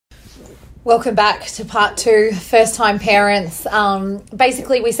Welcome back to part 2, first time parents.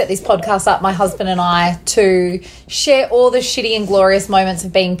 Basically, we set this podcast up, my husband and I, to share all the shitty and glorious moments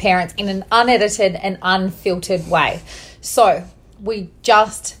of being parents in an unedited and unfiltered way. So we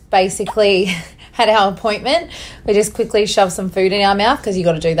just basically had our appointment. We just quickly shoved some food in our mouth because you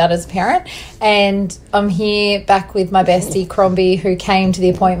got to do that as a parent. And I'm here back with my bestie, Crombie, who came to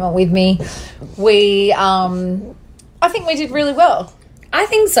the appointment with me. I think we did really well. I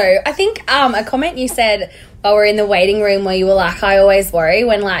think so. I think a comment you said while we're in the waiting room where you were like, I always worry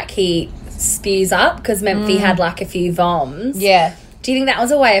when, like, he spews up because Memphi had, like, a few voms. Yeah. Do you think that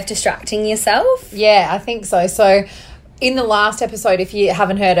was a way of distracting yourself? Yeah, I think so. So in the last episode, if you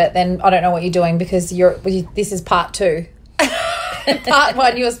haven't heard it, then I don't know what you're doing because this is part 2. Part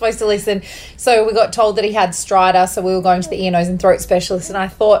 1, you were supposed to listen. So we got told that he had stridor, so we were going to the ear, nose and throat specialist, and I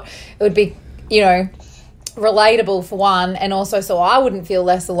thought it would be, relatable for one, and also so I wouldn't feel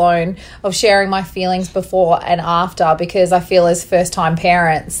less alone of sharing my feelings before and after, because I feel as first time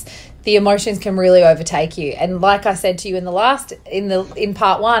parents the emotions can really overtake you. And like I said to you in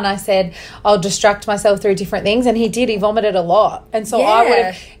part 1, I said I'll distract myself through different things, and he vomited a lot. And so I would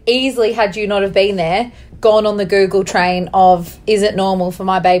have easily, had you not have been there, gone on the Google train of, is it normal for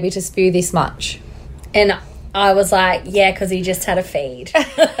my baby to spew this much? And I was like, yeah, because he just had a feed.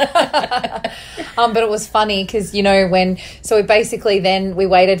 But it was funny because, we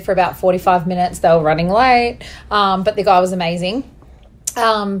waited for about 45 minutes. They were running late, but the guy was amazing.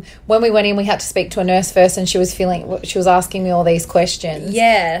 When we went in, we had to speak to a nurse first, and she was asking me all these questions.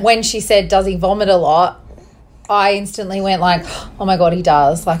 Yeah. When she said, does he vomit a lot? I instantly went like, oh my God, he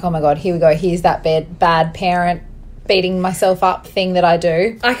does. Like, oh my God, here we go. Here's that bad parent beating myself up thing that I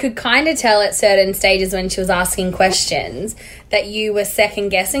do. I could kind of tell at certain stages when she was asking questions that you were second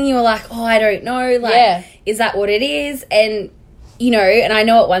guessing. You were like, oh, I don't know. Like, is that what it is? And, and I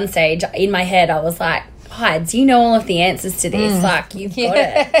know at one stage in my head I was like, Hides, you know all of the answers to this. Like, you've got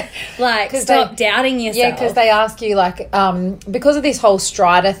it. Like, stop doubting yourself. Yeah, because they ask you, like, because of this whole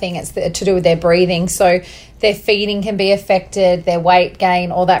stridor thing, it's to do with their breathing. So their feeding can be affected, their weight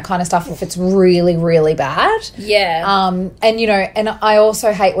gain, all that kind of stuff if it's really, really bad. Yeah. And I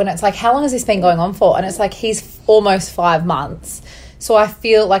also hate when it's like, how long has this been going on for? And it's like, he's almost 5 months. So I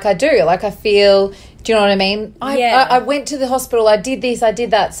feel like I do. Like, I feel, do you know what I mean? I went to the hospital, I did this, I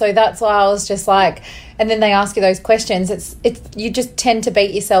did that. So that's why I was just like, and then they ask you those questions. It's you just tend to beat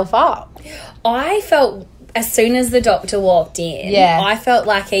yourself up. I felt as soon as the doctor walked in, I felt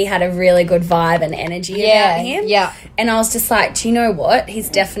like he had a really good vibe and energy about him. Yeah. And I was just like, do you know what? He's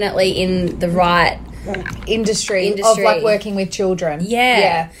definitely in the right industry of, like, working with children.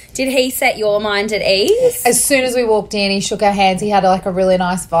 Yeah. Did he set your mind at ease? As soon as we walked in, he shook our hands. He had, like, a really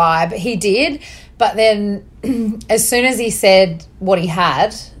nice vibe. He did. But then as soon as he said what he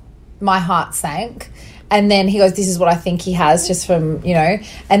had, my heart sank. And then he goes, this is what I think he has, just from,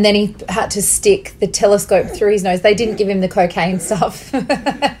 and then he had to stick the telescope through his nose. They didn't give him the cocaine stuff.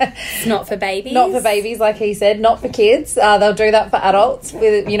 It's not for babies. Not for babies, like he said, not for kids. They'll do that for adults,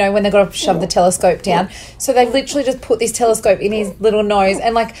 with when they've got to shove the telescope down. So they literally just put this telescope in his little nose,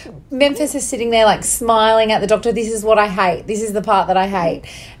 and, like, Memphis is sitting there, like, smiling at the doctor. This is what I hate. This is the part that I hate.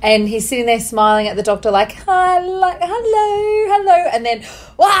 And he's sitting there smiling at the doctor like, hi, like, hello. And then,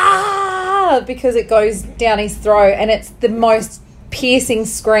 wah, because it goes down his throat, and it's the most piercing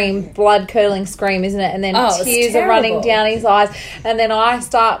scream, blood-curdling scream, isn't it? And then tears are running down his eyes, and then I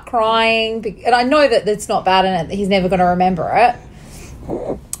start crying, and I know that it's not bad and he's never going to remember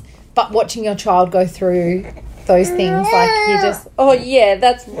it, but watching your child go through those things, like, you just, oh yeah,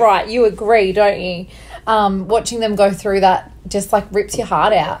 that's right, you agree, don't you? Watching them go through that just, like, rips your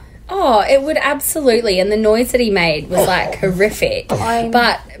heart out. Oh, it would absolutely. And the noise that he made was, like, horrific.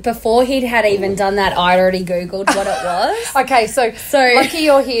 But before he'd had even done that, I'd already Googled what it was. Okay, so lucky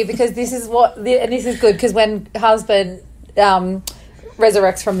you're here, because this is and this is good, because when husband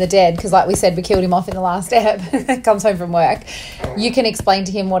resurrects from the dead, because like we said, we killed him off in the last step, comes home from work, you can explain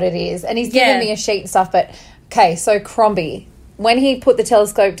to him what it is. And he's given me a sheet and stuff, but okay, so Crombie, when he put the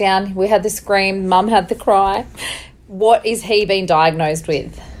telescope down, we had the scream, Mum had the cry. What is he being diagnosed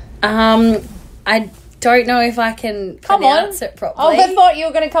with? I don't know if I can pronounce it properly. Oh, I thought you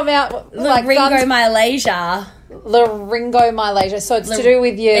were going to come out like laryngomalacia. Laryngomalacia. So it's to do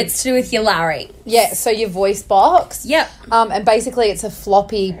with your... It's to do with your larynx. Yeah, so your voice box. Yep. And basically it's a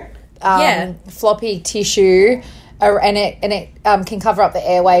floppy tissue, and it can cover up the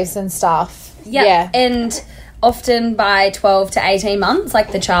airwaves and stuff. Yep. Yeah. And often by 12 to 18 months,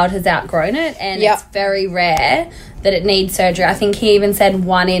 like the child has outgrown it, and it's very rare that it needs surgery. I think he even said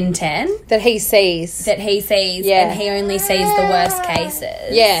 1 in 10 that he sees, and he only sees the worst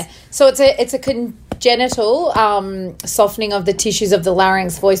cases. Yeah, so it's a congenital softening of the tissues of the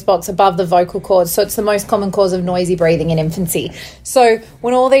larynx, voice box above the vocal cords. So it's the most common cause of noisy breathing in infancy. So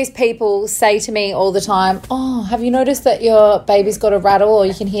when all these people say to me all the time, oh, have you noticed that your baby's got a rattle or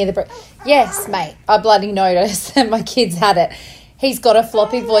you can hear the yes, mate, I bloody noticed that my kid's had it. He's got a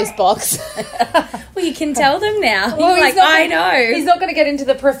floppy voice box. Well, you can tell them now. I know. He's not going to get into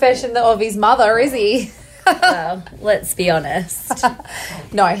the profession of his mother, is he? Well, let's be honest.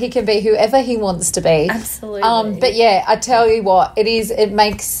 No, he can be whoever he wants to be. Absolutely. But yeah, I tell you what, it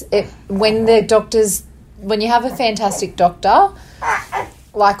makes it when you have a fantastic doctor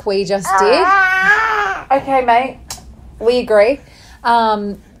like we just did. Okay, mate. We agree.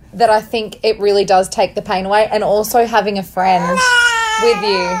 That I think it really does take the pain away, and also having a friend with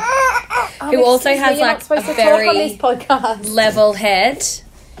you who also has like a very on this podcast. Level head.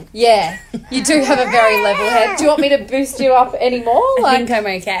 Yeah, you do have a very level head. Do you want me to boost you up anymore? I think I'm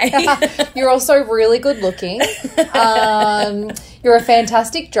okay. You're also really good looking. You're a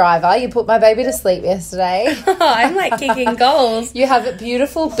fantastic driver. You put my baby to sleep yesterday. Oh, I'm like kicking goals. You have a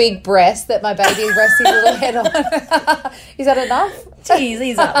beautiful big breast that my baby rests his little head on. Is that enough? Jeez,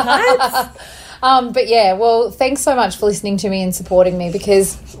 he's up heights. But yeah, well, thanks so much for listening to me and supporting me,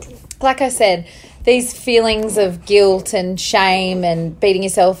 because, like I said, these feelings of guilt and shame and beating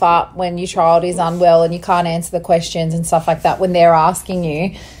yourself up when your child is unwell and you can't answer the questions and stuff like that when they're asking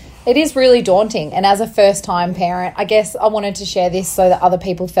you, it is really daunting. And as a first-time parent, I guess I wanted to share this so that other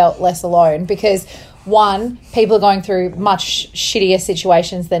people felt less alone, because, one, people are going through much shittier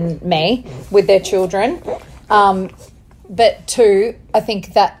situations than me with their children. But two, I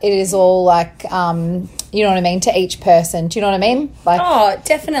think that it is all like, you know what I mean, to each person. Do you know what I mean? Like, oh,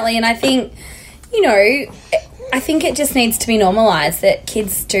 definitely. And I think, you know, I think it just needs to be normalised that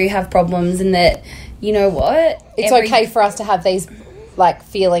kids do have problems, and that, you know what? It's okay for us to have these, like,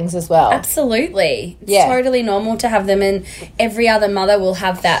 feelings as well. Absolutely. It's totally normal to have them, and every other mother will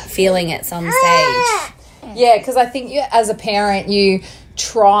have that feeling at some stage. Yeah, because I think as a parent, you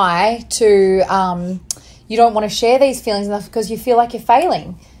try to, you don't want to share these feelings enough because you feel like you're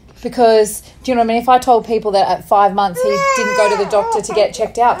failing. Because, do you know what I mean? If I told people that at 5 months he didn't go to the doctor to get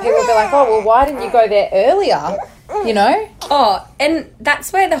checked out, people would be like, oh, well, why didn't you go there earlier? You know? Oh, and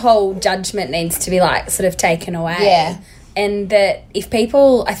that's where the whole judgment needs to be, like, sort of taken away. Yeah. And that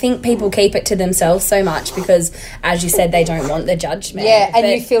I think people keep it to themselves so much because, as you said, they don't want the judgment. Yeah, and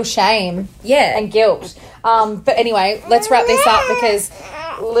you feel shame. Yeah. And guilt. But anyway, let's wrap this up because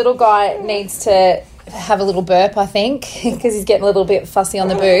little guy needs to have a little burp, I think, because he's getting a little bit fussy on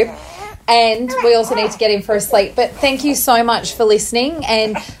the boob. And we also need to get him for a sleep. But thank you so much for listening.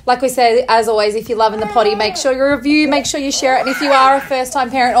 And like we said, as always, if you're loving the potty, make sure you review, make sure you share it. And if you are a first-time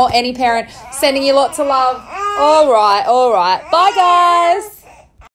parent or any parent, sending you lots of love. All right. Bye, guys.